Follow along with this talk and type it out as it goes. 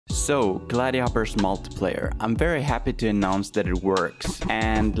So, Gladihoppers multiplayer. I'm very happy to announce that it works,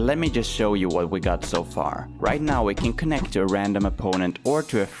 and let me just show you what we got so far. Right now we can connect to a random opponent or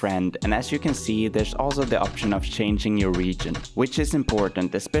to a friend, and as you can see there's also the option of changing your region, which is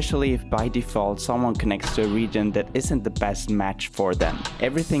important, especially if by default someone connects to a region that isn't the best match for them.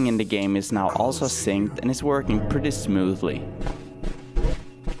 Everything in the game is now also synced and is working pretty smoothly.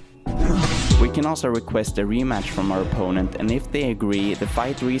 We can also request a rematch from our opponent, and if they agree, the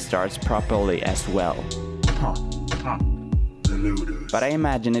fight restarts properly as well. But I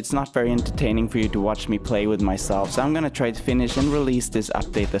imagine it's not very entertaining for you to watch me play with myself, so I'm gonna try to finish and release this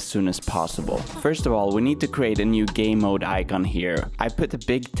update as soon as possible. First of all, we need to create a new game mode icon here. I put a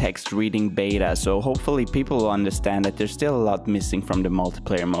big text reading beta, so hopefully people will understand that there's still a lot missing from the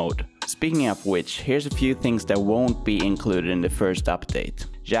multiplayer mode. Speaking of which, here's a few things that won't be included in the first update.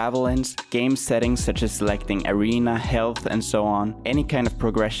 Javelins, game settings such as selecting arena, health and so on, any kind of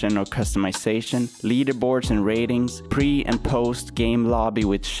progression or customization, leaderboards and ratings, pre and post game lobby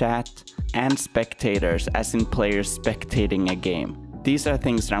with chat, and spectators, as in players spectating a game. These are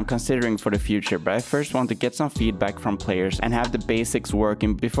things that I'm considering for the future, but I first want to get some feedback from players and have the basics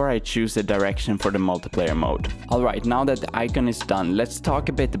working before I choose a direction for the multiplayer mode. Alright, now that the icon is done, let's talk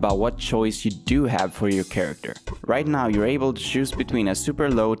a bit about what choice you do have for your character. Right now you're able to choose between a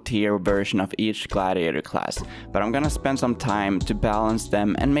super low tier version of each Gladiator class, but I'm gonna spend some time to balance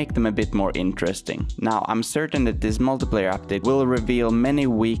them and make them a bit more interesting. Now I'm certain that this multiplayer update will reveal many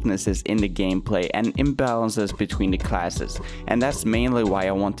weaknesses in the gameplay and imbalances between the classes, and that's mainly why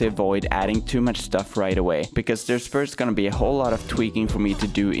I want to avoid adding too much stuff right away, because there's first gonna be a whole lot of tweaking for me to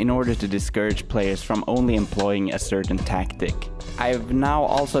do in order to discourage players from only employing a certain tactic. I've now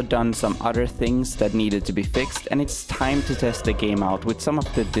also done some other things that needed to be fixed, and it's time to test the game out with some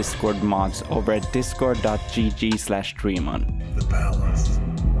of the Discord mods over at discord.gg/dreamon. The palace.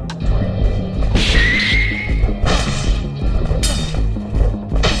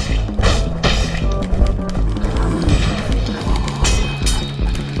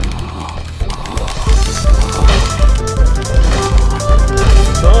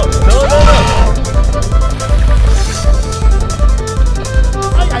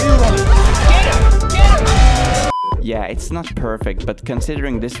 Yeah, it's not perfect, but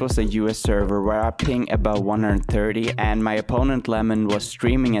considering this was a US server where I ping about 130 and my opponent Lemon was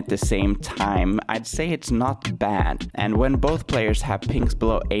streaming at the same time, I'd say it's not bad. And when both players have pings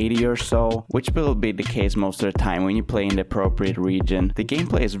below 80 or so, which will be the case most of the time when you play in the appropriate region, the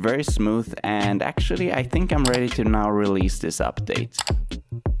gameplay is very smooth, and actually I think I'm ready to now release this update.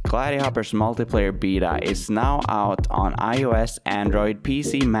 Gladihoppers multiplayer beta is now out on iOS, Android,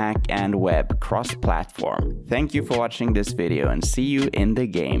 PC, Mac and web cross-platform. Thank you for watching this video and see you in the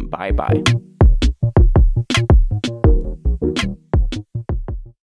game. Bye bye.